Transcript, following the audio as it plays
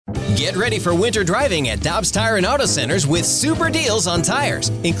Get ready for winter driving at Dobbs Tire and Auto Centers with super deals on tires,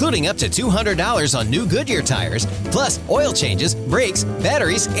 including up to $200 on new Goodyear tires, plus oil changes, brakes,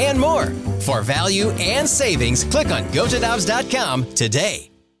 batteries, and more. For value and savings, click on gotodobbs.com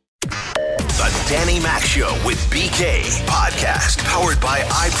today. The Danny Mac Show with BK podcast powered by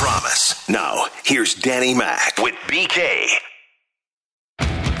I Promise. Now, here's Danny Mac with BK.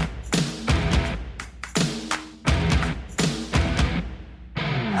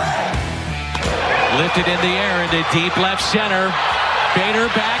 Lifted in the air into deep left center.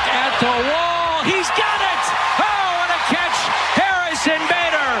 Bader back at the wall. He's got it! Oh, what a catch! Harrison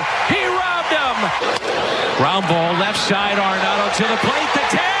Bader! He robbed him! Ground ball left side. Arenado to the plate. The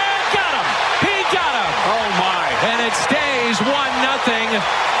tag! Got him! He got him! Oh, my. And it stays 1-0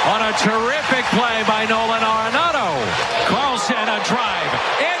 on a terrific play by Nolan Arenado. Carlson a drive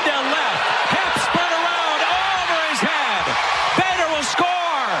into left. Hep split around over his head. Bader will score.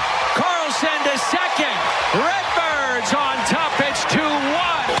 Carlson to second. Redbirds on top. It's 2-1.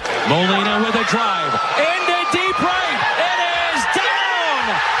 Molina with a drive into deep right. It is down.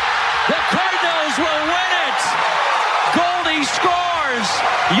 The Cardinals will win it. Goldie scores.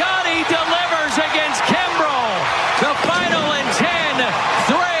 Yanni delivers against Kimbrel. The final in 10,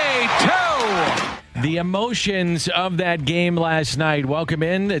 3-2. The emotions of that game last night. Welcome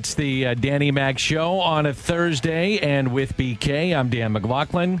in. It's the Danny Mac Show on a Thursday. And with BK, I'm Dan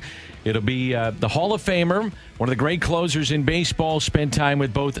McLaughlin. It'll be the Hall of Famer, one of the great closers in baseball, spent time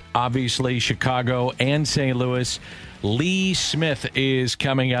with both, obviously, Chicago and St. Louis. Lee Smith is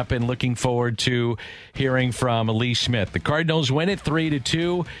coming up, and looking forward to hearing from Lee Smith. The Cardinals win it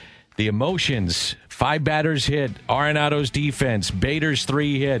 3-2. The emotions, 5 batters hit, Arenado's defense, Bader's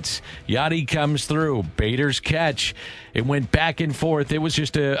 3 hits, Yachty comes through, Bader's catch. It went back and forth. It was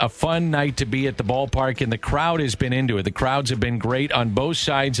just a fun night to be at the ballpark, and the crowd has been into it. The crowds have been great on both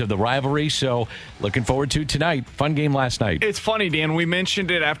sides of the rivalry, so looking forward to tonight. Fun game last night. It's funny, Dan. We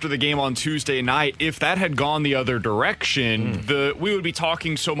mentioned it after the game on Tuesday night. If that had gone the other direction, we would be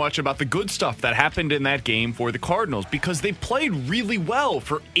talking so much about the good stuff that happened in that game for the Cardinals because they played really well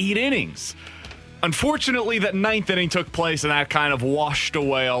for 8 innings. Unfortunately, that 9th inning took place, and that kind of washed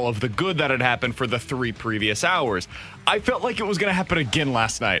away all of the good that had happened for the 3 previous hours. I felt like it was going to happen again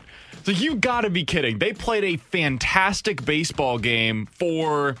last night. So you got to be kidding. They played a fantastic baseball game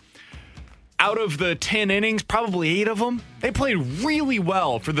for, out of the 10 innings, probably 8 of them. They played really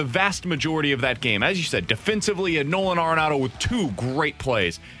well for the vast majority of that game. As you said, defensively, and Nolan Arenado with 2 great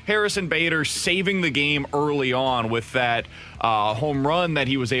plays. Harrison Bader saving the game early on with that home run that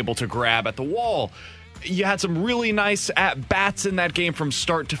he was able to grab at the wall. You had some really nice at-bats in that game from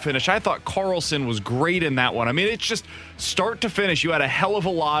start to finish. I thought Carlson was great in that one. I mean, it's just start to finish. You had a hell of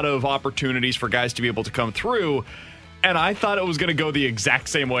a lot of opportunities for guys to be able to come through, and I thought it was going to go the exact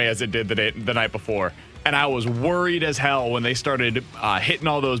same way as it did the night before. And I was worried as hell when they started hitting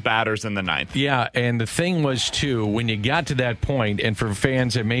all those batters in the 9th. Yeah, and the thing was, too, when you got to that point, and for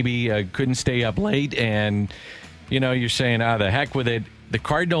fans that maybe couldn't stay up late and, you know, you're saying, the heck with it, the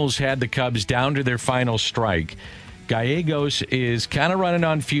Cardinals had the Cubs down to their final strike. Gallegos is kind of running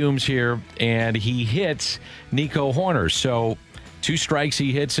on fumes here, and he hits Nico Horner. So 2 strikes,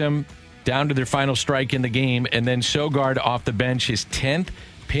 he hits him down to their final strike in the game, and then Sogard off the bench, his 10th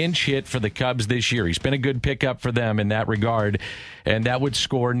pinch hit for the Cubs this year. He's been a good pickup for them in that regard, and that would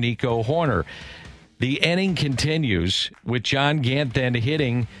score Nico Horner. The inning continues with John Gant then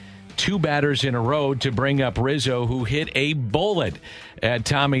hitting 2 batters in a row to bring up Rizzo, who hit a bullet at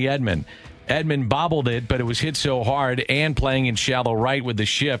Tommy Edman. Edman bobbled it, but it was hit so hard, and playing in shallow right with the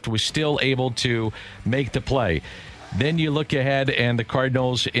shift was still able to make the play. Then you look ahead, and the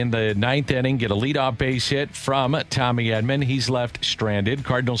Cardinals in the 9th inning get a leadoff base hit from Tommy Edman. He's left stranded.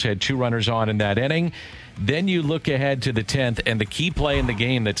 Cardinals had 2 runners on in that inning. Then you look ahead to the 10th, and the key play in the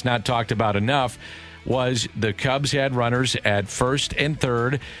game that's not talked about enough was the Cubs had runners at first and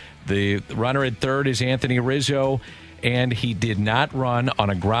third. The runner at third is Anthony Rizzo, and he did not run on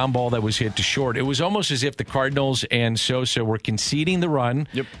a ground ball that was hit to short. It was almost as if the Cardinals and Sosa were conceding the run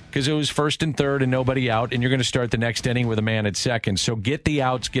because it was first and third and nobody out, and you're going to start the next inning with a man at second. So get the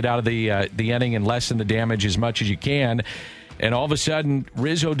outs, get out of the inning, and lessen the damage as much as you can. And all of a sudden,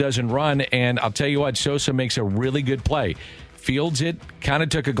 Rizzo doesn't run, and I'll tell you what, Sosa makes a really good play. Fields it, kind of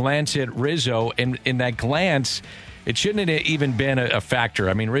took a glance at Rizzo, and in that glance, it shouldn't have even been a factor.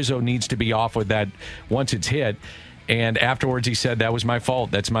 I mean, Rizzo needs to be off with that once it's hit. And afterwards, he said, that was my fault.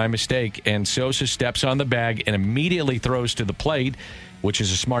 That's my mistake. And Sosa steps on the bag and immediately throws to the plate. which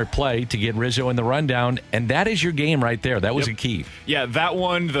is a smart play to get Rizzo in the rundown, and that is your game right there. That was a key. Yeah, that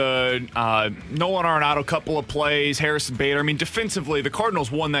one, the Nolan Arenado couple of plays, Harrison Bader. I mean, defensively, the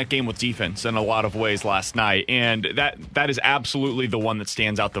Cardinals won that game with defense in a lot of ways last night, and that is absolutely the one that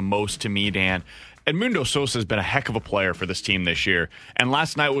stands out the most to me, Dan. Edmundo Sosa has been a heck of a player for this team this year, and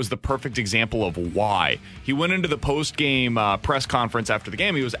last night was the perfect example of why. He went into the post-game press conference after the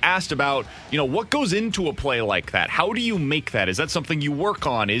game. He was asked about, what goes into a play like that? How do you make that? Is that something you work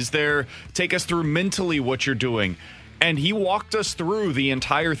on? Take us through mentally what you're doing. And he walked us through the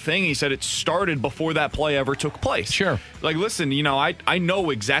entire thing. He said it started before that play ever took place. Sure. Like, listen, I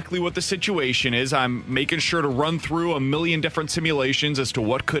know exactly what the situation is. I'm making sure to run through a million different simulations as to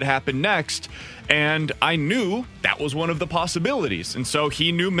what could happen next. And I knew that was one of the possibilities. And so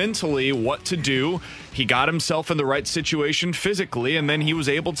he knew mentally what to do. He got himself in the right situation physically, and then he was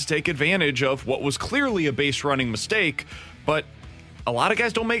able to take advantage of what was clearly a base running mistake. But a lot of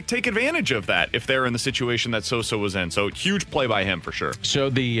guys don't take advantage of that if they're in the situation that Sosa was in. So huge play by him for sure.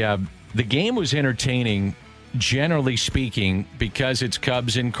 So the game was entertaining, generally speaking, because it's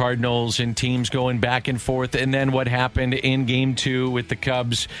Cubs and Cardinals and teams going back and forth. And then what happened in Game 2 with the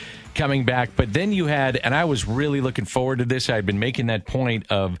Cubs coming back. But then you had, and I was really looking forward to this. I'd been making that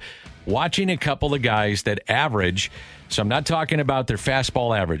point of watching a couple of guys that average. So I'm not talking about their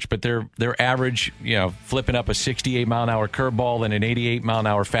fastball average, but their average, flipping up a 68-mile-an-hour curveball and an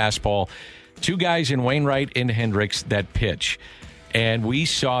 88-mile-an-hour fastball. Two guys in Wainwright and Hendricks that pitch. And we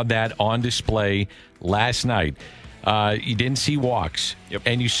saw that on display last night. You didn't see walks,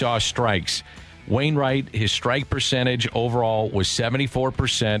 and you saw strikes. Wainwright, his strike percentage overall was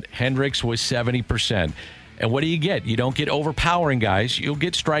 74%. Hendricks was 70%. And what do you get? You don't get overpowering guys. You'll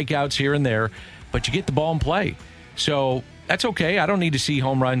get strikeouts here and there, but you get the ball in play. So that's okay. I don't need to see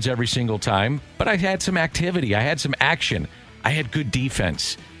home runs every single time, but I had some activity. I had some action. I had good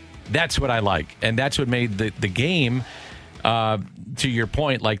defense. That's what I like, and that's what made the game, to your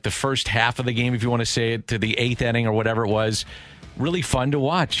point, like the first half of the game, if you want to say it, to the eighth inning or whatever it was, really fun to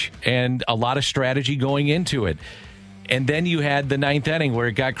watch, and a lot of strategy going into it. And then you had the ninth inning where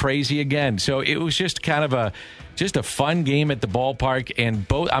it got crazy again. So it was just kind of a fun game at the ballpark. And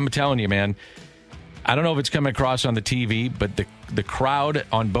I'm telling you, man, I don't know if it's coming across on the TV, but the crowd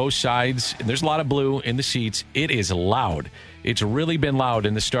on both sides, and there's a lot of blue in the seats, it is loud. It's really been loud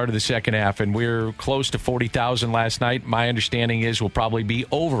in the start of the second half, and we're close to 40,000 last night. My understanding is we'll probably be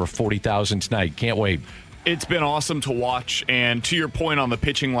over 40,000 tonight. Can't wait. It's been awesome to watch, and to your point on the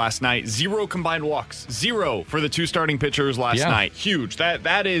pitching last night, 0 combined walks. 0 for the two starting pitchers last night. Huge.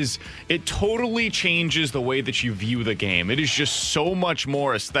 That is, it totally changes the way that you view the game. It is just so much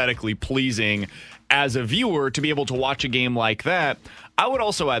more aesthetically pleasing as a viewer to be able to watch a game like that. I would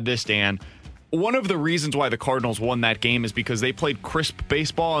also add this, Dan. One of the reasons why the Cardinals won that game is because they played crisp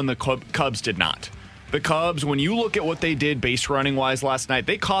baseball and the Cubs did not. The Cubs, when you look at what they did base running wise last night,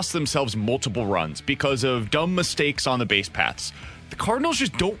 they cost themselves multiple runs because of dumb mistakes on the base paths. The Cardinals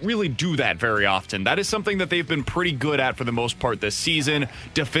just don't really do that very often. That is something that they've been pretty good at for the most part this season.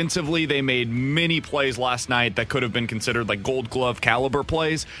 Defensively, they made many plays last night that could have been considered like Gold Glove caliber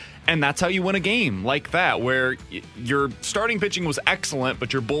plays. And that's how you win a game like that, where your starting pitching was excellent,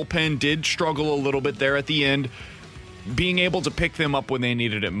 but your bullpen did struggle a little bit there at the end. Being able to pick them up when they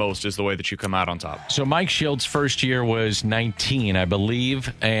needed it most is the way that you come out on top. So Mike Shield's first year was 19, I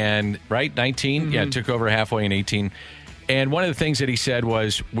believe, and right, 19? Mm-hmm. Yeah, took over halfway in 18. And one of the things that he said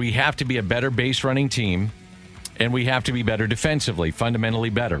was, we have to be a better base running team, and we have to be better defensively, fundamentally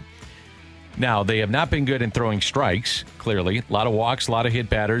better. Now, they have not been good in throwing strikes, clearly. A lot of walks, a lot of hit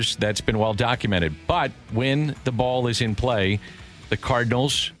batters. That's been well documented. But when the ball is in play, the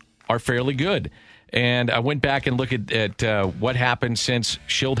Cardinals are fairly good. And I went back and looked at what happened since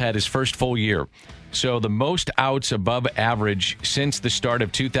Schild had his first full year. So the most outs above average since the start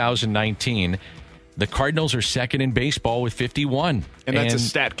of 2019, the Cardinals are second in baseball with 51. And that's a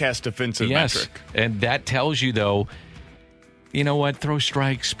StatCast defensive metric. And that tells you, though, you know what? Throw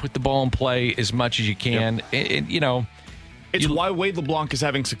strikes, put the ball in play as much as you can. Yep. It's why Wade LeBlanc is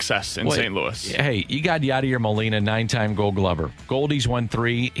having success in St. Louis. Hey, you got Yadier Molina, 9-time Gold Glover. Goldie's won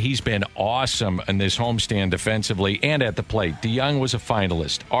 3. He's been awesome in this homestand defensively and at the plate. DeYoung was a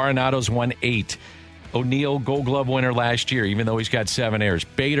finalist. Arenado's won 8. O'Neill, Gold Glove winner last year, even though he's got 7 errors.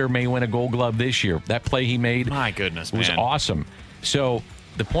 Bader may win a Gold Glove this year. That play he made, my goodness, was awesome. So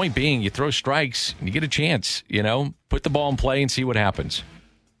the point being, you throw strikes, and you get a chance. Put the ball in play and see what happens.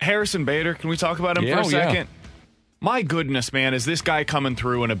 Harrison Bader, can we talk about him for a second? My goodness, man, is this guy coming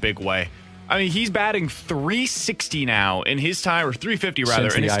through in a big way? I mean, he's batting .360 now in his time, or .350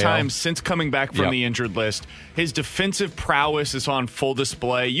 rather, in his time since coming back from the injured list. His defensive prowess is on full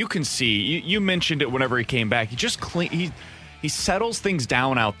display. You can see, you mentioned it whenever he came back. He just he settles things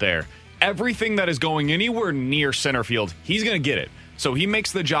down out there. Everything that is going anywhere near center field, he's going to get it. So he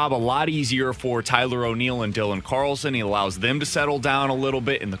makes the job a lot easier for Tyler O'Neill and Dylan Carlson. He allows them to settle down a little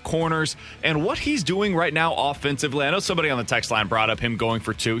bit in the corners. And what he's doing right now offensively, I know somebody on the text line brought up him going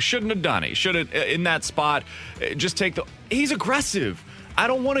for 2. Shouldn't have done it. Should have, in that spot, just take the... He's aggressive. I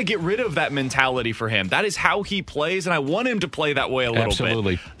don't want to get rid of that mentality for him. That is how he plays, and I want him to play that way a little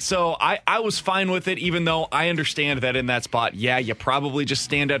bit. So I was fine with it, even though I understand that in that spot, you probably just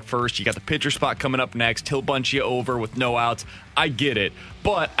stand at first. You got the pitcher spot coming up next. He'll bunch you over with no outs. I get it.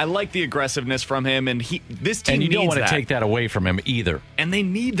 But I like the aggressive-ness from him, and this team needs that. And you don't want to take that away from him either. And they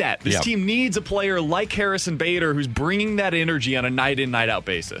need that. This team needs a player like Harrison Bader who's bringing that energy on a night-in, night-out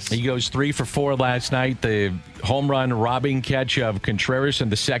basis. He goes 3 for 4 last night. The home run robbing catch of Contreras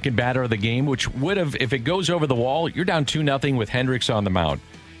and the second batter of the game, which would have, if it goes over the wall, you're down 2-0 with Hendricks on the mound.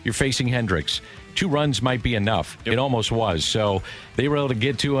 You're facing Hendricks. 2 runs might be enough. It almost was. So they were able to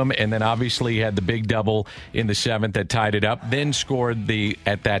get to him, and then obviously had the big double in the 7th that tied it up, then scored the,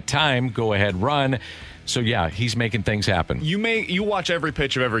 at that time, go-ahead run. So, he's making things happen. You watch every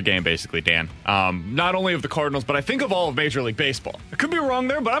pitch of every game, basically, Dan. Not only of the Cardinals, but I think of all of Major League Baseball. I could be wrong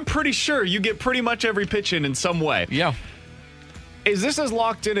there, but I'm pretty sure you get pretty much every pitch in some way. Yeah. Is this as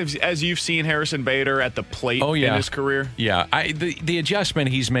locked in as you've seen Harrison Bader at the plate in his career? Yeah. The adjustment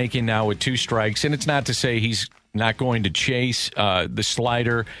he's making now with 2 strikes, and it's not to say he's not going to chase the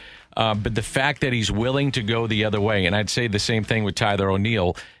slider, but the fact that he's willing to go the other way, and I'd say the same thing with Tyler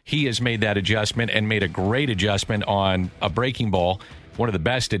O'Neill. He has made that adjustment and made a great adjustment on a breaking ball, one of the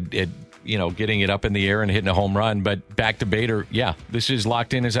best at getting it up in the air and hitting a home run. But back to Bader, this is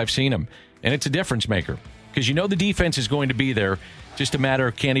locked in as I've seen him, and it's a difference maker. Because the defense is going to be there. Just a matter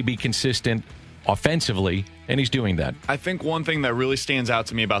of can he be consistent offensively, and he's doing that. I think one thing that really stands out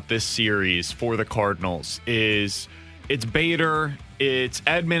to me about this series for the Cardinals is it's Bader, it's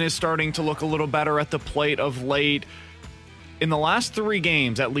Edman is starting to look a little better at the plate of late. In the last 3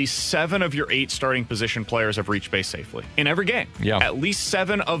 games, at least 7 of your 8 starting position players have reached base safely. In every game. At least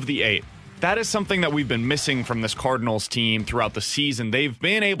 7 of the 8. That is something that we've been missing from this Cardinals team throughout the season. They've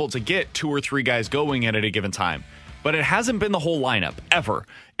been able to get 2 or 3 guys going at a given time, but it hasn't been the whole lineup ever.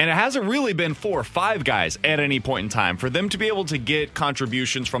 And it hasn't really been 4 or 5 guys at any point in time. For them to be able to get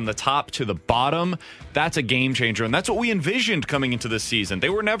contributions from the top to the bottom, that's a game changer. And that's what we envisioned coming into this season. They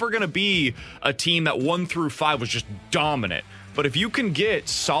were never going to be a team that 1 through 5 was just dominant. But if you can get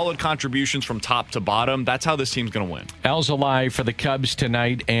solid contributions from top to bottom, that's how this team's going to win. Al's alive for the Cubs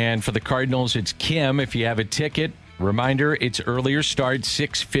tonight, and for the Cardinals, it's Kim. If you have a ticket, reminder, it's earlier start,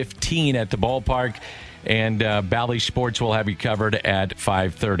 6:15 at the ballpark, and Bally Sports will have you covered at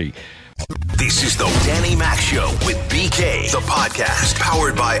 5:30. This is the Danny Mac Show with BK, the podcast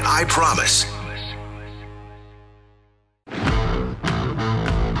powered by I Promise.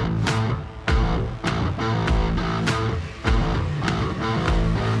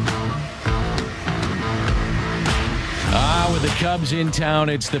 With the Cubs in town,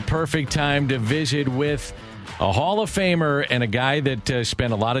 it's the perfect time to visit with a Hall of Famer and a guy that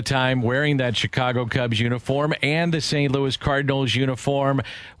spent a lot of time wearing that Chicago Cubs uniform and the St. Louis Cardinals uniform.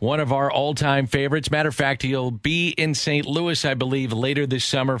 One of our all-time favorites. Matter of fact, he'll be in St. Louis, I believe, later this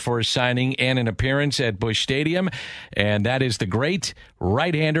summer for a signing and an appearance at Busch Stadium. And that is the great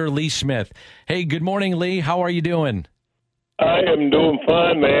right-hander Lee Smith. Hey, good morning, Lee. How are you doing? I am doing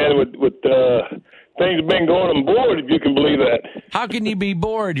fine, man, with things have been going on board, if you can believe that. How can you be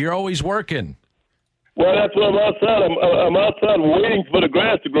bored? You're always working. Well, that's why I'm outside. I'm outside waiting for the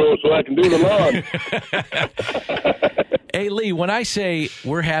grass to grow so I can do the lawn. Hey, Lee, when I say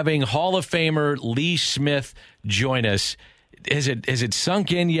we're having Hall of Famer Lee Smith join us, has it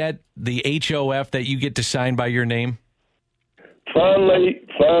sunk in yet, the HOF that you get to sign by your name? Finally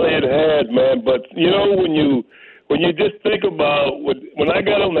it has, man. But, when you just think about when I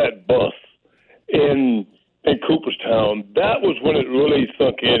got on that bus in Cooperstown, that was when it really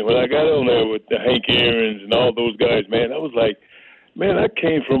sunk in. When I got on there with the Hank Aaron's and all those guys, man, I was like, man, I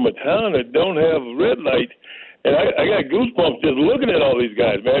came from a town that don't have a red light. And I got goosebumps just looking at all these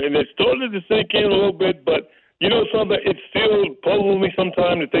guys, man. And it started to sink in a little bit, but something, it still puzzles me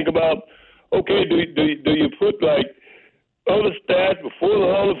sometimes to think about, okay, do you put like other stats before the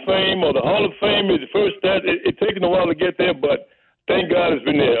Hall of Fame, or the Hall of Fame is the first stat? It's taken a while to get there, but thank God it's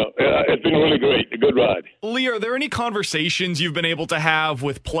been there. It's been really great, a good ride. Lee, are there any conversations you've been able to have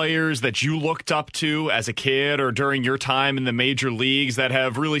with players that you looked up to as a kid or during your time in the major leagues that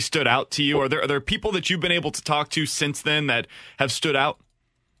have really stood out to you? Are there people that you've been able to talk to since then that have stood out?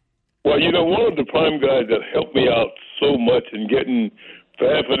 Well, one of the prime guys that helped me out so much in getting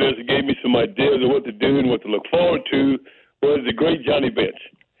prepared for this and gave me some ideas of what to do and what to look forward to was the great Johnny Bench.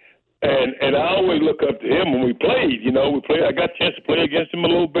 And I always look up to him when we played. I got a chance to play against him a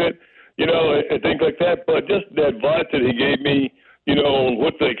little bit, and things like that. But just the advice that he gave me, on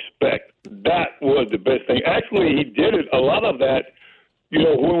what to expect, that was the best thing. Actually, he did it, a lot of that,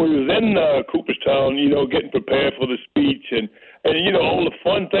 when we was in Cooperstown, getting prepared for the speech and all the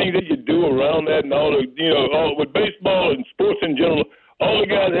fun things that you do around that and all the, all with baseball and sports in general, all the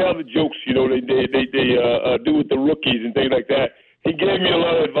guys have the jokes, they do with the rookies and things like that. He gave me a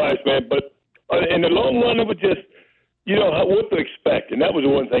lot of advice, man. But in the long run, it was just, what to expect. And that was the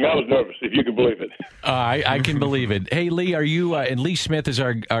one thing. I was nervous, if you can believe it. I can believe it. Hey, Lee, are you, and Lee Smith is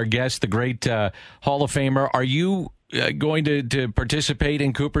our guest, the great Hall of Famer. Are you going to participate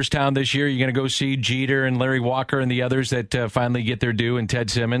in Cooperstown this year? Are you going to go see Jeter and Larry Walker and the others that finally get their due, and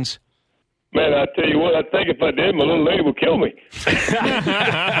Ted Simmons? Man, I tell you what, I think if I did, my little lady would kill me.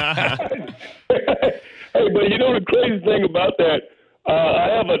 Hey, but the crazy thing about that,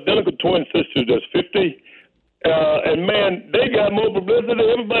 I have identical twin sisters that's 50, and, man, they got more publicity than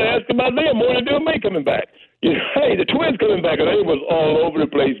everybody asking about them, more than doing me coming back. Hey, the twins coming back, they was all over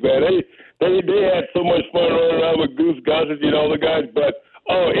the place, man. They had so much fun running around with Goose Gossett, all the guys, but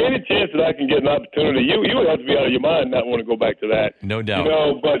any chance that I can get an opportunity, you would have to be out of your mind not want to go back to that. No doubt.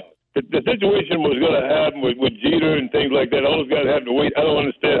 But the situation was going to happen with Jeter and things like that. All those guys have to wait. I don't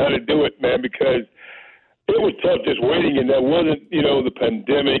understand how to do it, man, because it was tough just waiting, and there wasn't, the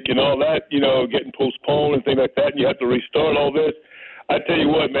pandemic and all that, getting postponed and things like that, and you have to restart all this. I tell you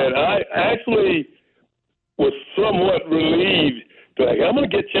what, man, I actually was somewhat relieved. Like, I'm going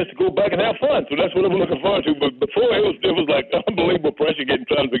to get a chance to go back and have fun, so that's what I'm looking forward to. But before, it was like unbelievable pressure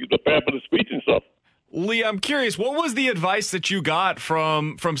trying to prepare for the speech and stuff. Lee, I'm curious, what was the advice that you got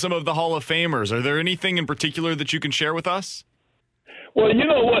from some of the Hall of Famers? Are there anything in particular that you can share with us? Well, you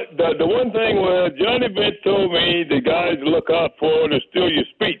know what? The one thing was Johnny Bench told me the guys to look out for to steal your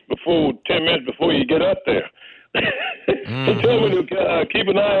speech 10 minutes before you get up there. He told me to keep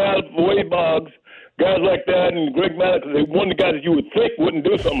an eye out for Wade Boggs, guys like that, and Greg Maddox, one of the guys that you would think wouldn't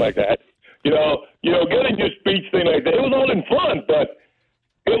do something like that. Getting your speech thing like that. It was all in fun, but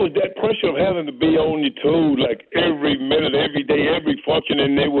it was that pressure of having to be on your toes like every minute, every day, every function,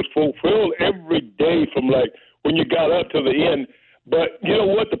 and it was fulfilled every day from like when you got up to the end. But you know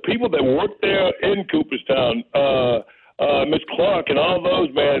what? The people that worked there in Cooperstown, Miss Clark and all those,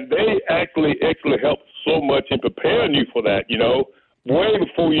 man, they actually helped so much in preparing you for that, way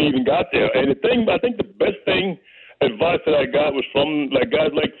before you even got there. And I think the best advice that I got was from like guys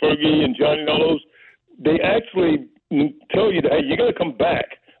like Fergie and Johnny and all those. They actually tell you that, hey, you got to come back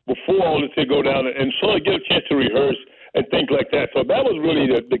before all this to go down and sort of get a chance to rehearse and things like that. So that was really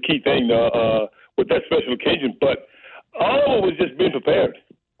the key thing with that special occasion. But all of it was just being prepared.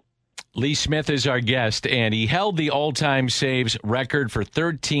 Lee Smith is our guest, and he held the all-time saves record for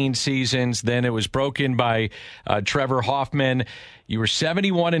 13 seasons. Then it was broken by Trevor Hoffman. You were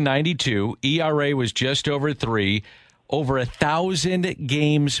 71 and 92. ERA was just over 3. Over 1,000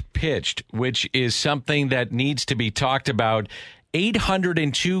 games pitched, which is something that needs to be talked about.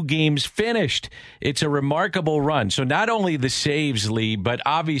 802 games finished. It's a remarkable run. So not only the saves, Lee, but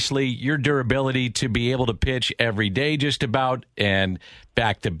obviously your durability to be able to pitch every day just about, and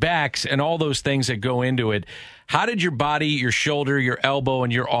back-to-backs and all those things that go into it. How did your body, your shoulder, your elbow,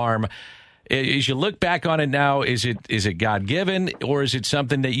 and your arm, as you look back on it now, is it God-given, or is it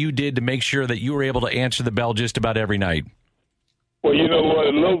something that you did to make sure that you were able to answer the bell just about every night? Well, you know what,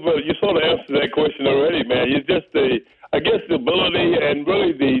 a little bit, you sort of answered that question already, man. It's just the ability, and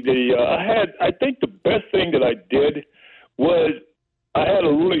really I think the best thing that I did was I had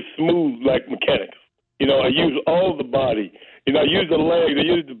a really smooth, mechanics. I used all the body. I used the legs, I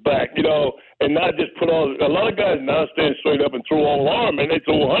used the back, and not just put all, a lot of guys now stand straight up and throw all arm, and they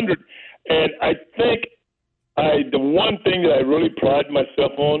throw 100. And I think the one thing that I really prided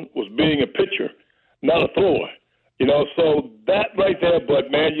myself on was being a pitcher, not a thrower. So that right there,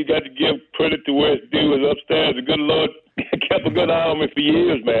 but, man, you got to give credit to where it's due. Is upstairs. The good Lord kept a good eye on me for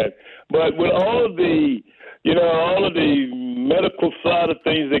years, man. But with all of the medical side of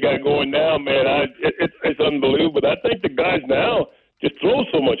things they got going now, man, it's unbelievable. But I think the guys now just throw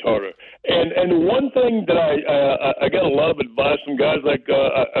so much harder. And the one thing that I got a lot of advice from guys like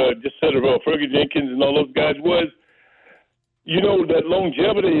just said about Fergie Jenkins and all those guys was, that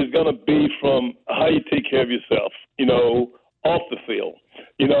longevity is going to be from how you take care of yourself, off the field.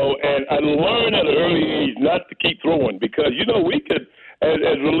 And I learned at an early age not to keep throwing because, we could,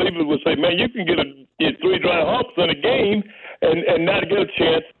 as relievers would say, man, you can get 3 dry hops in a game and not get a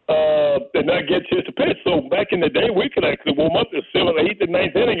chance to pitch. So back in the day, we could actually warm up the 7th, 8th, and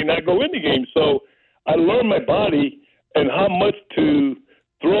 9th inning and not go in the game. So I learned my body and how much to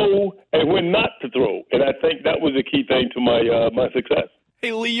throw and when not to throw. And I think that was a key thing to my success.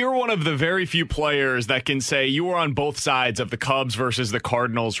 Hey, Lee, you're one of the very few players that can say you were on both sides of the Cubs versus the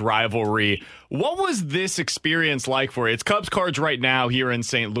Cardinals rivalry. What was this experience like for you? It's Cubs-Cards right now here in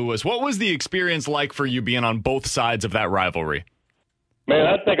St. Louis. What was the experience like for you being on both sides of that rivalry? Man,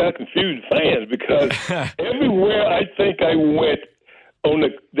 I think I confused fans because everywhere I think I went on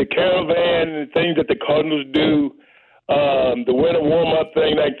the caravan and things that the Cardinals do, the winter warm-up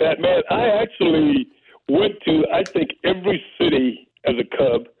thing like that, man, I actually went to, I think, every city as a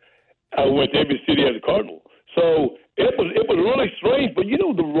Cub. I went to every city as a Cardinal. So it was really strange. But,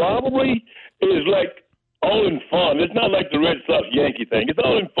 the rivalry is like all in fun. It's not like the Red Sox-Yankee thing. It's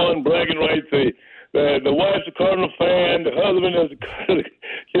all in fun, bragging rights. The wife's a Cardinal fan. The husband is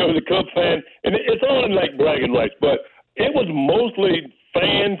a Cub fan. And it's all in like bragging rights. But it was mostly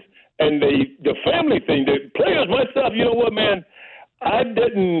fans and the family thing. The players, myself, you know what, man? I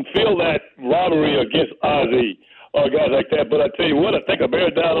didn't feel that rivalry against Ozzie or guys like that. But I tell you what, I think I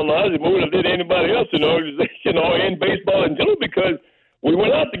bear down on Ozzie more than I did anybody else in the organization or in baseball in general because we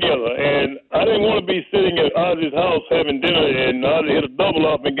went out together. And I didn't want to be sitting at Ozzie's house having dinner and Ozzie hit a double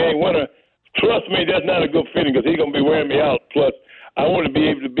off in game winner. Trust me, that's not a good feeling because he's going to be wearing me out. Plus, I want to be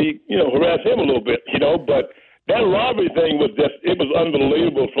able to harass him a little bit, But that rivalry thing was it was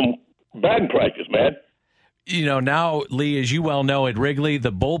unbelievable from batting practice, man. Now, Lee, as you well know, at Wrigley,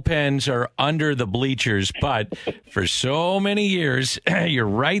 the bullpens are under the bleachers, but for so many years, you're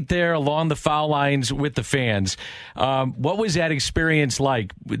right there along the foul lines with the fans. What was that experience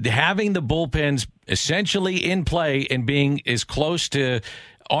like, having the bullpens essentially in play and being as close to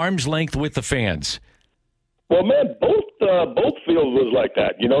arm's length with the fans? Well, man, both fields was like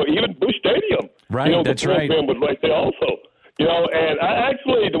that. Even Busch Stadium. Right, that's right. The bullpen was right there also. And I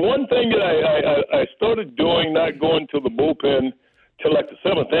actually, the one thing that I started doing, not going to the bullpen till like the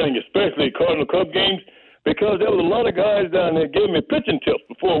 7th inning, especially Cardinal Cub games, because there was a lot of guys down there giving me pitching tips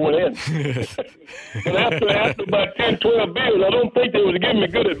before I went in. And after about 10, 12 beers, I don't think they was giving me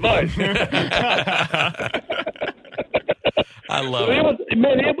good advice. I love it.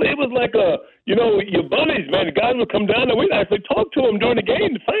 It was like your buddies, man. The guys would come down and we'd actually talk to them during the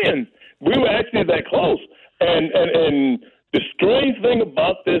game, the fans. We were actually that close. And the strange thing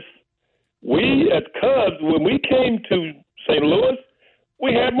about this, we at Cubs, when we came to St. Louis,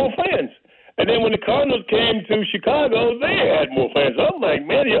 we had more fans. And then when the Cardinals came to Chicago, they had more fans. I'm like,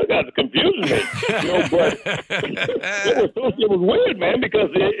 man, y'all guys are confusing me. But it was weird, man, because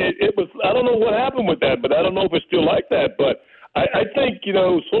it was, I don't know what happened with that, but I don't know if it's still like that. But I think,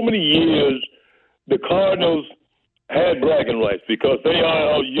 so many years the Cardinals had bragging rights because they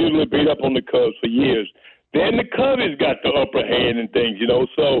are usually beat up on the Cubs for years. Then the Cubbies got the upper hand and things,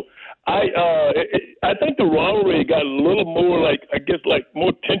 So I think the rivalry got a little more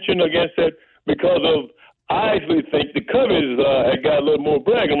more tension against it because of, I actually think the Cubbies had got a little more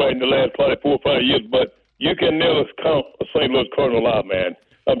bragging right in the last probably 4 or 5 years, but you can never count a St. Louis Cardinal out, man.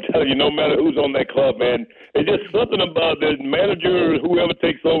 I'm telling you, no matter who's on that club, man, it's just something about the manager, whoever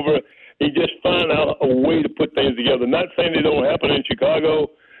takes over, he just find out a way to put things together. Not saying they don't happen in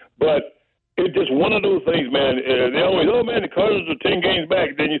Chicago, but it's just one of those things, man. They always, the Cardinals are 10 games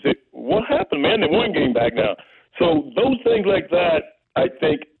back. Then you say, what happened, man? They're 1 game back now. So those things like that, I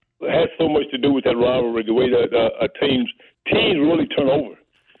think, has so much to do with that rivalry, the way that teams really turn over.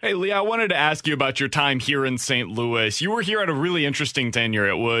 Hey, Lee, I wanted to ask you about your time here in St. Louis. You were here at a really interesting tenure.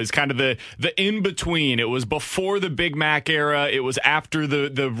 It was kind of the in-between. It was before the Big Mac era. It was after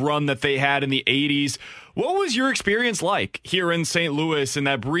the run that they had in the 80s. What was your experience like here in St. Louis in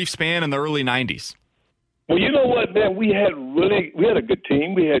that brief span in the early 90s? Well, you know what, man? We had a good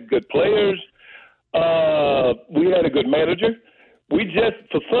team. We had good players. We had a good manager. We just,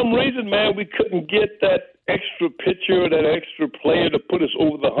 for some reason, man, we couldn't get that extra pitcher, that extra player to put us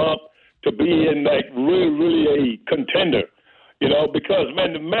over the hump to be in like really a contender, because,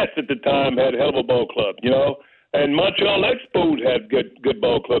 man, the Mets at the time had a hell of a ball club, and Montreal Expos had good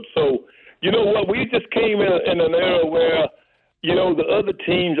ball clubs. So, you know what, we just came in an era where, the other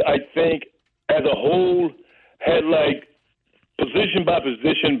teams, I think, as a whole, had like position by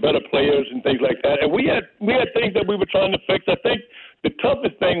position better players and things like that. And we had things that we were trying to fix. I think the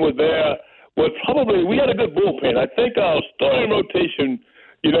toughest thing was was probably we had a good bullpen. I think our starting rotation,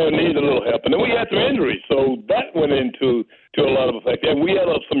 needed a little help. And then we had some injuries, so that went into a lot of effect. And we had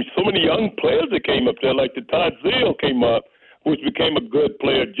so many young players that came up there, like the Todd Zeal came up, which became a good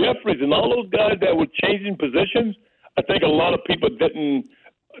player. Jeffries and all those guys that were changing positions, I think a lot of people didn't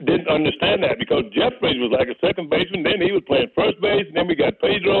understand that because Jeffries was like a second baseman, then he was playing first base, and then we got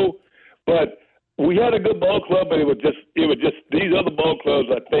Pedro. But we had a good ball club, but it was just these other ball clubs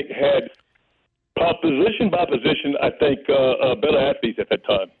I think had position by position, I think, better athletes at that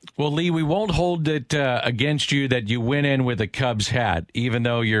time. Well, Lee, we won't hold it against you that you went in with a Cubs hat, even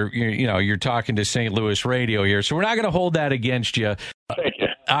though you're talking to St. Louis radio here. So we're not going to hold that against you. Thank you.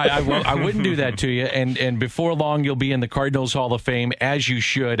 I wouldn't do that to you. And before long, you'll be in the Cardinals Hall of Fame, as you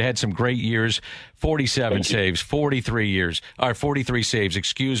should. Had some great years, 47 saves, 43 saves,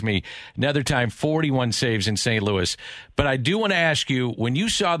 excuse me. Another time, 41 saves in St. Louis. But I do want to ask you, when you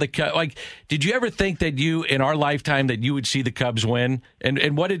saw the Cubs, did you ever think that in our lifetime, that you would see the Cubs win?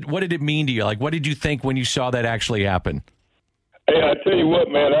 And what did it mean to you? What did you think when you saw that actually happen? Hey, I tell you what,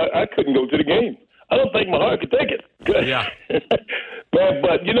 man, I couldn't go to the game. I don't think my heart could take it. Yeah. Man,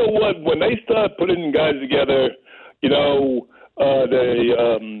 but you know what? When they start putting guys together, Baez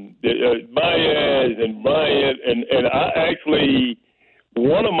and Bryant, and I actually,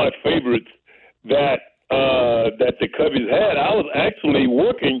 one of my favorites that the Cubbies had, I was actually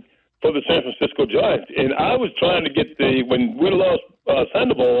working for the San Francisco Giants, and I was trying to get when we lost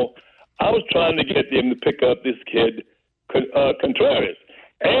Sandoval, I was trying to get them to pick up this kid, Contreras,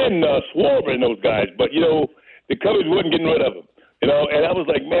 and Schwarber and those guys, but the Cubbies wasn't getting rid of him. And I was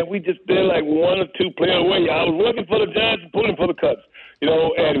like, man, they're like one or two players away. I was working for the Giants and pulling for the Cubs,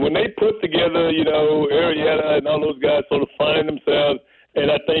 and when they put together, Arrieta and all those guys sort of find themselves,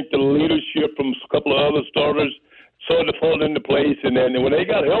 and I think the leadership from a couple of other starters sort of fall into place, and then when they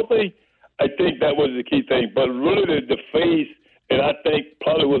got healthy, I think that was the key thing. But really the face, and I think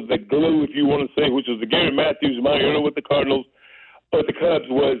probably was the glue, if you want to say, which was the Gary Matthews, my era with the Cardinals, but the Cubs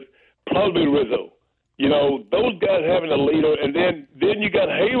was probably Rizzo. Those guys having a leader, and then you got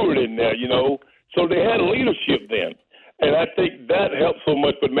Hayward in there, so they had leadership then. And I think that helped so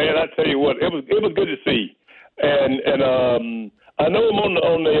much. But, man, I tell you what, it was good to see. And I know I'm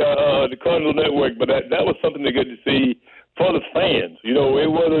on the Cardinal Network, but that was something good to see for the fans.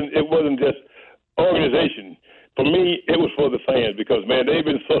 It wasn't just organization. For me, it was for the fans because, man, they've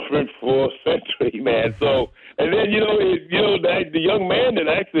been suffering for a century, man. So, and then, the young man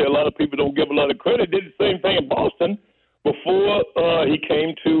that actually a lot of people don't give a lot of credit did the same thing in Boston before he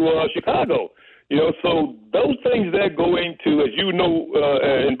came to Chicago. So those things that go into, as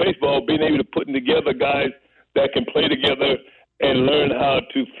in baseball, being able to put together guys that can play together and learn how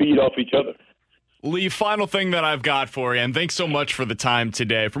to feed off each other. Lee, final thing that I've got for you, and thanks so much for the time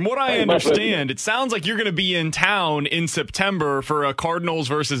today. From what I understand, it sounds like you're going to be in town in September for a Cardinals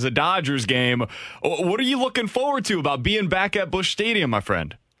versus a Dodgers game. What are you looking forward to about being back at Busch Stadium, my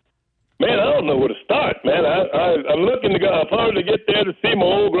friend? Man, I don't know where to start, man. I'm looking to go. I'm hard to get there to see my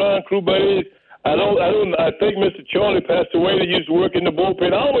old ground crew buddies. I think Mr. Charlie passed away. They used to work in the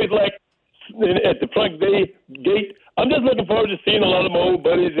bullpen. I always like at the front gate. I'm just looking forward to seeing a lot of my old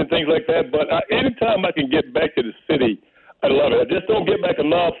buddies and things like that. But anytime I can get back to the city, I love it. I just don't get back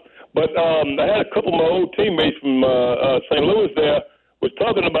enough. But I had a couple of my old teammates from St. Louis there was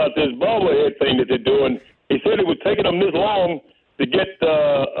talking about this bobblehead thing that they're doing. He said it was taking them this long to get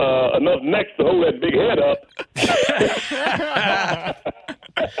enough necks to hold that big head up.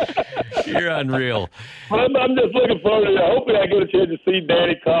 You're unreal. I'm just looking forward to it. Hopefully I get a chance to see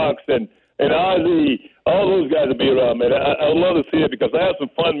Danny Cox and Ozzie. All those guys will be around, man. I would love to see it because I have some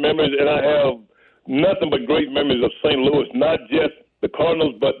fun memories, and I have nothing but great memories of St. Louis, not just the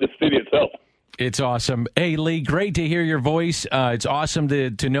Cardinals, but the city itself. It's awesome. Hey, Lee, great to hear your voice. It's awesome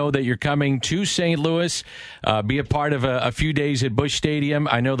to know that you're coming to St. Louis, be a part of a few days at Busch Stadium.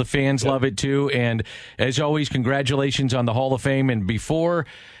 I know the fans love it, too. And as always, congratulations on the Hall of Fame. And before...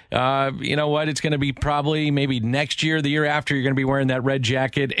 you know what? It's going to be probably maybe next year, the year after, you're going to be wearing that red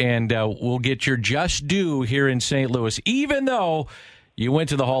jacket, and we'll get your just due here in St. Louis, even though you went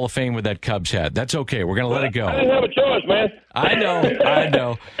to the Hall of Fame with that Cubs hat. That's okay. We're going to let it go. I didn't have a choice, man. I know.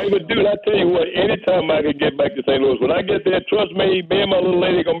 Hey, but, dude, I tell you what, anytime I can get back to St. Louis, when I get there, trust me, me and my little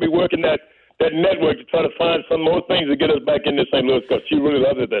lady are going to be working that network to try to find some more things to get us back into St. Louis because she really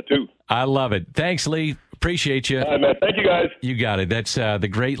loves it there, too. I love it. Thanks, Lee. Appreciate you. All right, man. Thank you, guys. You got it. That's the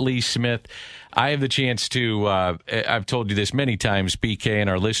great Lee Smith. I have the chance to, I've told you this many times, BK and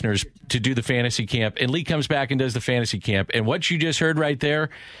our listeners, to do the fantasy camp. And Lee comes back and does the fantasy camp. And what you just heard right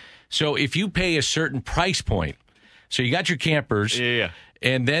there, so if you pay a certain price point, So you got your campers. Yeah.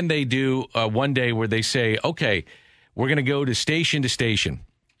 And then they do one day where they say, okay, we're going to go to station.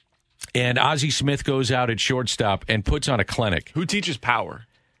 And Ozzie Smith goes out at shortstop and puts on a clinic. Who teaches power?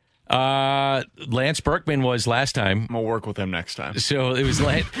 Lance Berkman was last time. I'm going to work with him next time. So it was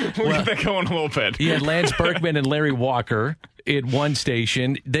Lance. We'll get that going a little bit. You had Lance Berkman and Larry Walker at one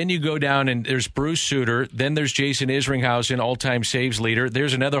station. Then you go down and there's Bruce Sutter. Then there's Jason Isringhausen, all-time saves leader.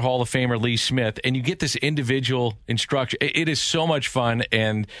 There's another Hall of Famer, Lee Smith. And you get this individual instruction. It is so much fun,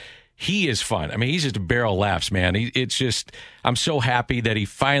 and he is fun. I mean, he's just a barrel of laughs, man. It's just, I'm so happy that he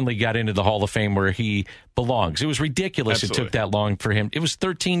finally got into the Hall of Fame where he belongs. It was ridiculous Absolutely. It took that long for him. It was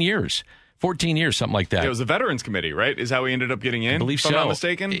 13 years. 14 years, something like that. It was the Veterans Committee, right? Is how he ended up getting in? I believe if so. I'm not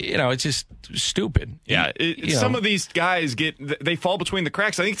mistaken. You know, it's just stupid. Yeah, some of these guys they fall between the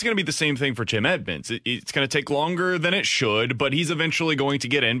cracks. I think it's going to be the same thing for Jim Edmonds. It's going to take longer than it should, but he's eventually going to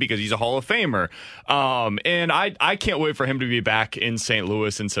get in because he's a Hall of Famer. And I can't wait for him to be back in St.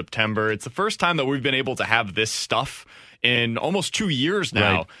 Louis in September. It's the first time that we've been able to have this stuff in almost 2 years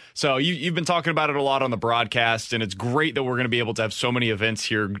now. Right. So you've been talking about it a lot on the broadcast, and it's great that we're going to be able to have so many events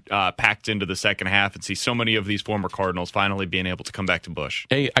here packed into the second half and see so many of these former Cardinals finally being able to come back to Busch.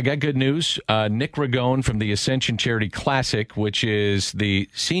 Hey, I got good news. Nick Ragone from the Ascension Charity Classic, which is the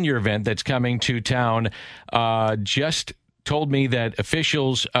senior event that's coming to town, just told me that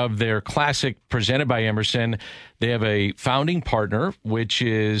officials of their classic presented by Emerson, they have a founding partner, which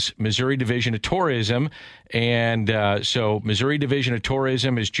is Missouri Division of Tourism. And so Missouri Division of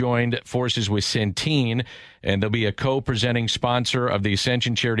Tourism has joined forces with Centene, and they'll be a co-presenting sponsor of the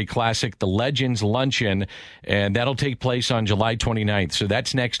Ascension Charity Classic, the Legends Luncheon, and that'll take place on July 29th. So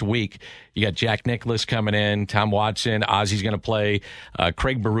that's next week. You got Jack Nicklaus coming in, Tom Watson, Ozzy's going to play,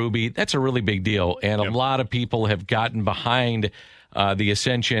 Craig Berube. That's a really big deal, and a lot of people have gotten behind the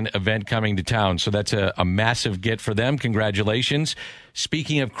Ascension event coming to town. So that's a massive get for them. Congratulations.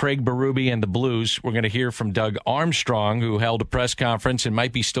 Speaking of Craig Berube and the Blues, we're going to hear from Doug Armstrong, who held a press conference and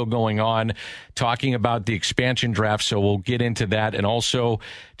might be still going on, talking about the expansion draft. So we'll get into that, and also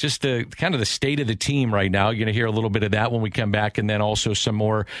just the kind of the state of the team right now. You're going to hear a little bit of that when we come back, and then also some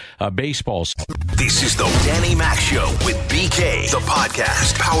more baseballs. This is the Danny Mac Show with BK, the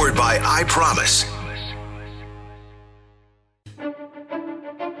podcast powered by I Promise.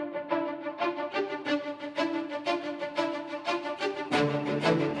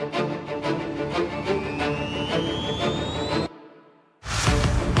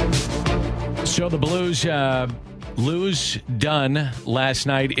 So the Blues lose done last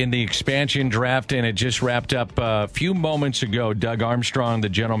night in the expansion draft, and it just wrapped up a few moments ago. Doug Armstrong, the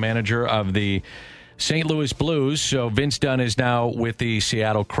general manager of the St. Louis Blues. So Vince Dunn is now with the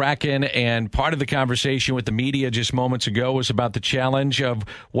Seattle Kraken, and part of the conversation with the media just moments ago was about the challenge of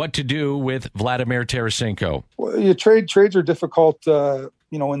what to do with Vladimir Tarasenko. Well, trades are difficult, in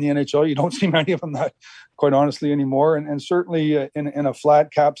the NHL. You don't see many of them, that, quite honestly, anymore. And certainly in a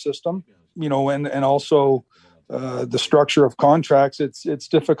flat cap system, and also the structure of contracts, it's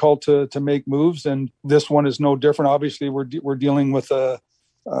difficult to make moves. And this one is no different. Obviously, we're dealing with a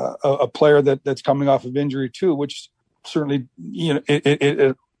player that's coming off of injury too, which certainly,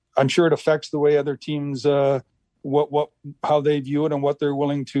 I'm sure it affects the way other teams, how they view it and what they're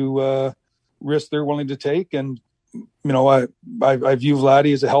willing to risk they're willing to take. And, I view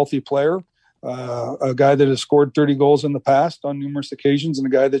Vladdy as a healthy player, a guy that has scored 30 goals in the past on numerous occasions, and a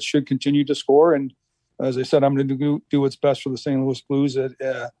guy that should continue to score. And as I said, I'm going to do what's best for the St. Louis Blues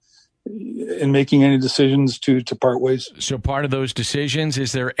in making any decisions to part ways. So part of those decisions,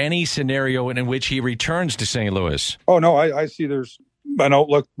 is there any scenario in which he returns to St. Louis? Oh, no, I see there's an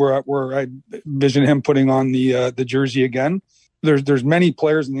outlook where I envision him putting on the jersey again. There's many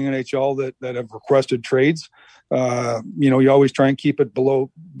players in the NHL that have requested trades. You always try and keep it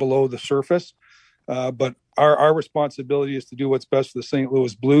below the surface. But our responsibility is to do what's best for the St.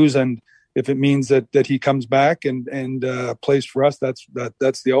 Louis Blues. And if it means that he comes back and plays for us, that's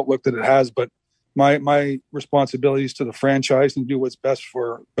the outlook that it has. But my responsibility is to the franchise and do what's best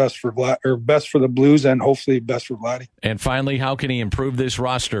for the Blues, and hopefully best for Vladdy. And finally, how can he improve this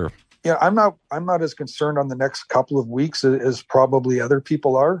roster? Yeah, I'm not as concerned on the next couple of weeks as probably other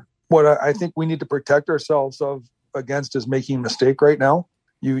people are. What I think we need to protect ourselves against is making a mistake right now.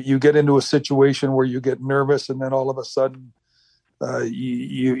 You get into a situation where you get nervous, and then all of a sudden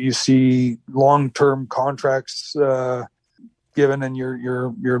you see long-term contracts given, and you're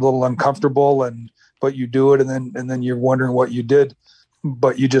a little uncomfortable, but you do it, and then you're wondering what you did.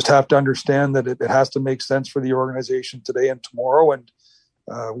 But you just have to understand that it has to make sense for the organization today and tomorrow, and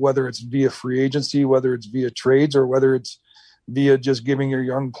whether it's via free agency, whether it's via trades, or whether it's via just giving your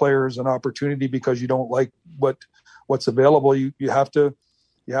young players an opportunity because you don't like what what's available. You have to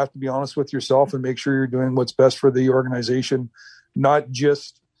be honest with yourself and make sure you're doing what's best for the organization, not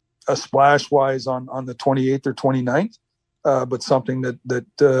just a splash wise on the 28th or 29th, but something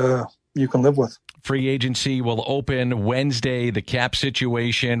that you can live with. Free agency will open Wednesday. The cap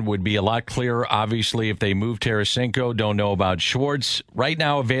situation would be a lot clearer, obviously, if they move Tarasenko. Don't know about Schwartz. Right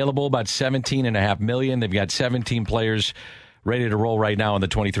now available about $17.5 million. They've got 17 players ready to roll right now on the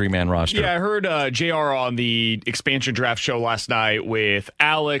 23-man roster. Yeah, I heard JR on the expansion draft show last night with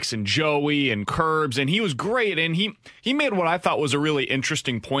Alex and Joey and Curbs, and he was great, and he made what I thought was a really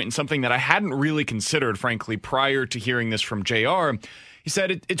interesting point and something that I hadn't really considered, frankly, prior to hearing this from JR. He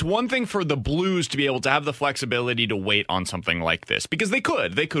said it's one thing for the Blues to be able to have the flexibility to wait on something like this, because they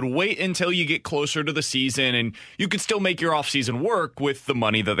could wait until you get closer to the season, and you could still make your offseason work with the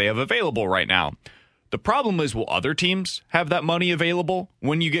money that they have available right now. The problem is, will other teams have that money available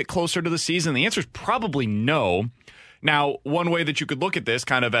when you get closer to the season? The answer is probably no. Now, one way that you could look at this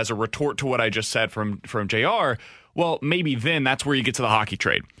kind of as a retort to what I just said from JR, well, maybe then that's where you get to the hockey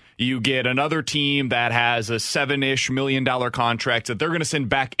trade. You get another team that has a $7-ish million contract that they're going to send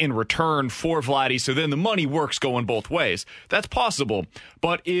back in return for Vladdy, so then the money works going both ways. That's possible.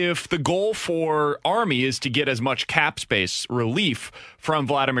 But if the goal for Army is to get as much cap space relief from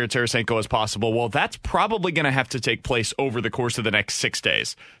Vladimir Tarasenko as possible, well, that's probably going to have to take place over the course of the next 6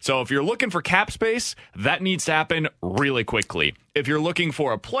 days. So if you're looking for cap space, that needs to happen really quickly. If you're looking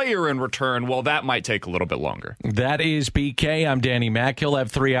for a player in return, well, that might take a little bit longer. That is BK. I'm Danny Mac. He'll have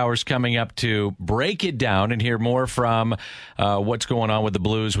 3 hours coming up to break it down and hear more from what's going on with the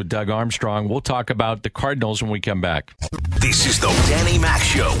Blues with Doug Armstrong. We'll talk about the Cardinals when we come back. This is the Danny Mac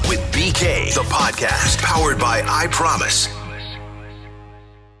Show with BK, the podcast powered by I Promise.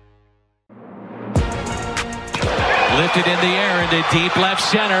 Lifted in the air into deep left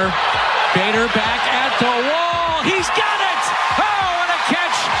center. Bader back at the wall. He's got it! Oh, what a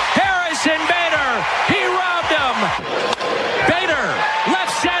catch! Harrison Bader! He robbed him! Bader,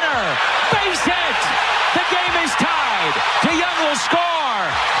 left center, base hit! The game is tied. DeYoung will score,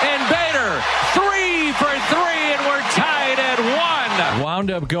 and Bader 3 for 3, and we're tied at 1.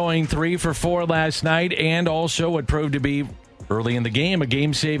 Wound up going 3 for 4 last night, and also what proved to be early in the game, a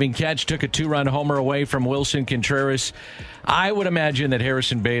game-saving catch, took a 2-run homer away from Wilson Contreras. I would imagine that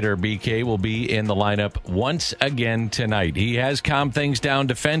Harrison Bader, BK, will be in the lineup once again tonight. He has calmed things down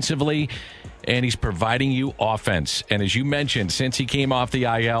defensively, and he's providing you offense. And as you mentioned, since he came off the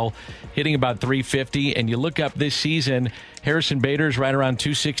IL, hitting about .350, and you look up this season, Harrison Bader's right around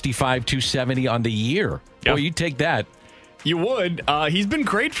 .265, .270 on the year. Yep. Boy, you take that. You would. He's been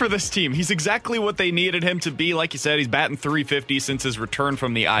great for this team. He's exactly what they needed him to be. Like you said, he's batting .350 since his return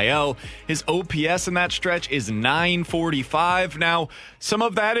from the IL. His OPS in that stretch is .945. Now, some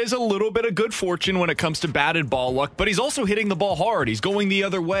of that is a little bit of good fortune when it comes to batted ball luck, but he's also hitting the ball hard. He's going the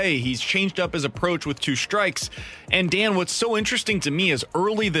other way. He's changed up his approach with 2 strikes. And Dan, what's so interesting to me is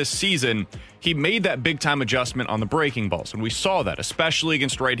early this season, he made that big-time adjustment on the breaking balls, and we saw that, especially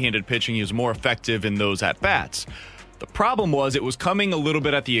against right-handed pitching. He was more effective in those at-bats. The problem was it was coming a little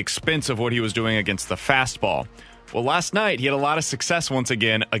bit at the expense of what he was doing against the fastball. Well, last night he had a lot of success once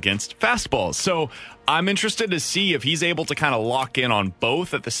again against fastballs. So I'm interested to see if he's able to kind of lock in on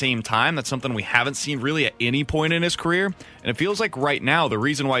both at the same time. That's something we haven't seen really at any point in his career. And it feels like right now the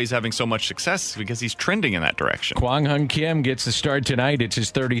reason why he's having so much success is because he's trending in that direction. Kwang Hyun Kim gets the start tonight. It's his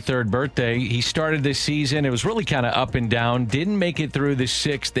 33rd birthday. He started this season. It was really kind of up and down. Didn't make it through the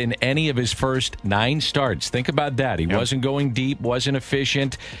 6th in any of his first 9 starts. Think about that. He wasn't going deep, wasn't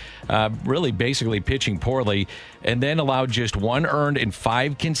efficient, really basically pitching poorly, and then allowed just 1 earned in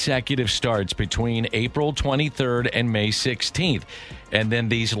 5 consecutive starts between April 23rd and May 16th. And then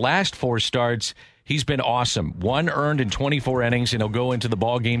these last 4 starts, he's been awesome. 1 earned in 24 innings, and he'll go into the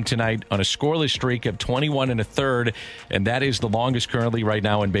ball game tonight on a scoreless streak of 21 1/3, and that is the longest currently right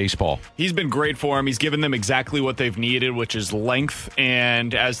now in baseball. He's been great for him. He's given them exactly what they've needed, which is length.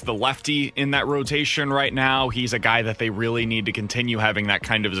 And as the lefty in that rotation right now, he's a guy that they really need to continue having that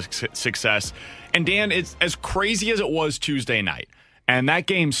kind of success. And Dan, it's as crazy as it was Tuesday night. And that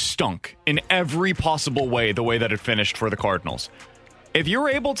game stunk in every possible way, the way that it finished for the Cardinals. If you're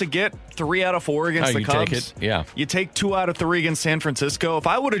able to get 3 out of 4 against the Cubs, you take 2 out of 3 against San Francisco. If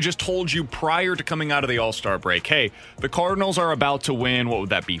I would have just told you prior to coming out of the All-Star break, hey, the Cardinals are about to win, what would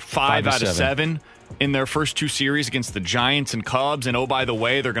that be, 5 out of 7 in their first 2 series against the Giants and Cubs. And oh, by the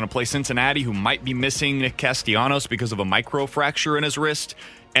way, they're going to play Cincinnati, who might be missing Nick Castellanos because of a microfracture in his wrist.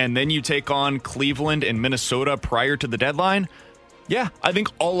 And then you take on Cleveland and Minnesota prior to the deadline. Yeah, I think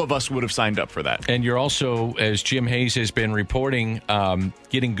all of us would have signed up for that. And you're also, as Jim Hayes has been reporting,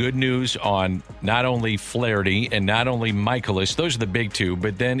 getting good news on not only Flaherty and not only Michaelis. Those are the big two,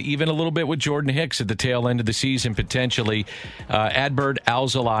 but then even a little bit with Jordan Hicks at the tail end of the season, potentially. Adbert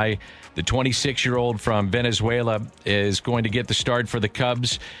Alzolay, the 26-year-old from Venezuela, is going to get the start for the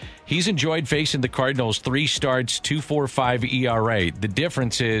Cubs. He's enjoyed facing the Cardinals. 3 starts, 2.45 ERA. The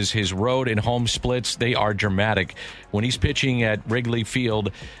difference is his road and home splits, they are dramatic. When he's pitching at Wrigley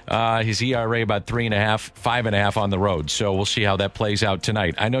Field, his ERA about 3.5, 5.5 on the road. So we'll see how that plays out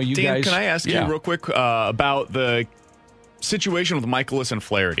tonight. I know you Dan, guys... can I ask you real quick about the situation with Michaelis and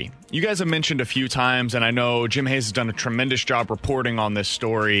Flaherty? You guys have mentioned a few times, and I know Jim Hayes has done a tremendous job reporting on this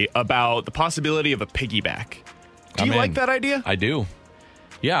story about the possibility of a piggyback. Do you like that idea? I do.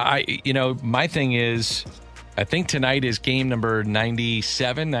 Yeah, my thing is, I think tonight is game number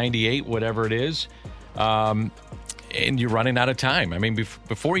 97, 98, whatever it is, and you're running out of time. I mean,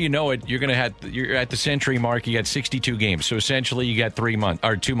 before you know it, you're at the century mark. You got 62 games, so essentially you got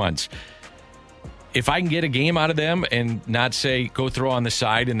 2 months. If I can get a game out of them and not say go throw on the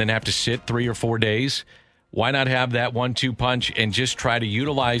side and then have to sit 3 or 4 days, why not have that 1-2 punch and just try to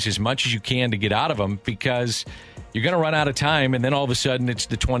utilize as much as you can to get out of them, because you're going to run out of time, and then all of a sudden it's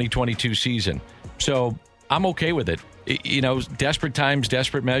the 2022 season. So I'm okay with it. Desperate times,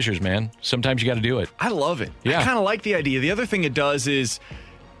 desperate measures, man. Sometimes you got to do it. I love it. Yeah. I kind of like the idea. The other thing it does is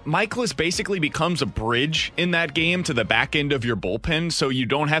Michaelis basically becomes a bridge in that game to the back end of your bullpen, so you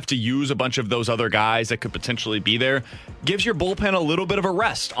don't have to use a bunch of those other guys that could potentially be there. Gives your bullpen a little bit of a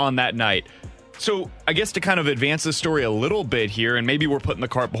rest on that night. So I guess to kind of advance the story a little bit here, and maybe we're putting the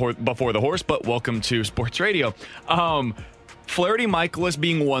cart before the horse, but welcome to sports radio. Flaherty, Michaelis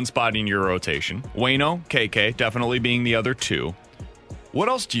being one spot in your rotation. Waino, KK definitely being the other 2. What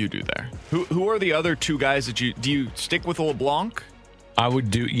else do you do there? Who are the other 2 guys that do you stick with LeBlanc? I would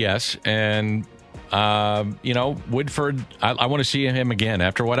do, yes. And, Woodford, I want to see him again.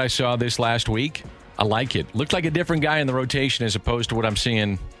 After what I saw this last week, I like it. Looked like a different guy in the rotation as opposed to what I'm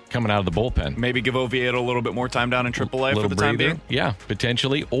seeing coming out of the bullpen. Maybe give Oviedo a little bit more time down in AAA for the time being? Yeah,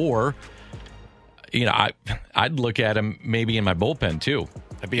 potentially. Or, I'd look at him maybe in my bullpen, too.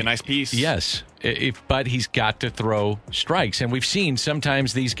 That'd be a nice piece. Yes, but he's got to throw strikes. And we've seen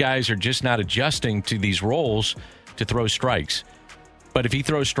sometimes these guys are just not adjusting to these roles to throw strikes. But if he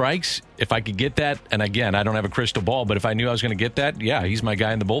throws strikes, if I could get that, and again, I don't have a crystal ball, but if I knew I was going to get that, yeah, he's my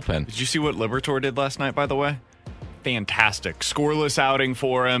guy in the bullpen. Did you see what Liberatore did last night, by the way? Fantastic. Scoreless outing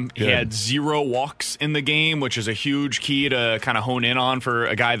for him. Good. He had 0 walks in the game, which is a huge key to kind of hone in on for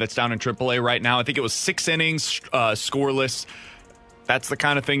a guy that's down in AAA right now. I think it was 6 innings, scoreless. That's the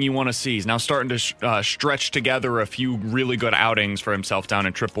kind of thing you want to see. He's now starting to stretch together a few really good outings for himself down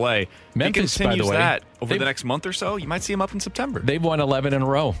in AAA. Memphis, he continues by the way, that over the next month or so, you might see him up in September. They've won 11 in a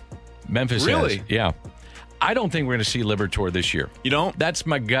row. Memphis really? has. Yeah. I don't think we're going to see Liberatore this year. You don't? That's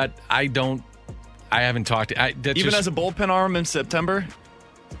my gut. I haven't talked to... Even as a bullpen arm in September?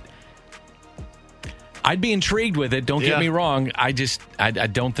 I'd be intrigued with it. Don't get me wrong. I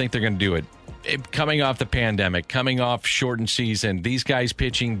don't think they're going to do it. Coming off the pandemic, coming off shortened season, these guys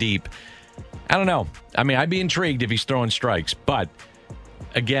pitching deep. I don't know. I mean, I'd be intrigued if he's throwing strikes. But,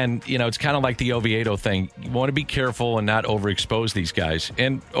 again, it's kind of like the Oviedo thing. You want to be careful and not overexpose these guys.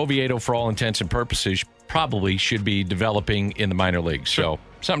 And Oviedo, for all intents and purposes, probably should be developing in the minor leagues. So,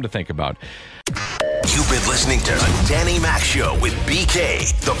 something to think about. You've been listening to The Danny Mac Show with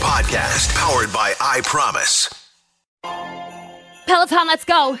BK, the podcast powered by I Promise. Peloton, let's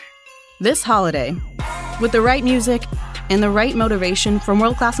go. This holiday, with the right music and the right motivation from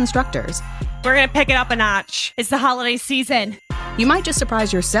world-class instructors, we're going to pick it up a notch. It's the holiday season. You might just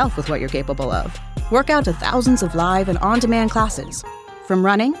surprise yourself with what you're capable of. Work out to thousands of live and on-demand classes, from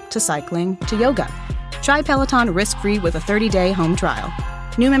running to cycling to yoga. Try Peloton risk-free with a 30-day home trial.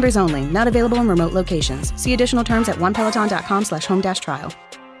 New members only, not available in remote locations. See additional terms at onepeloton.com/home-trial.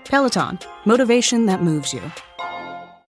 Peloton, motivation that moves you.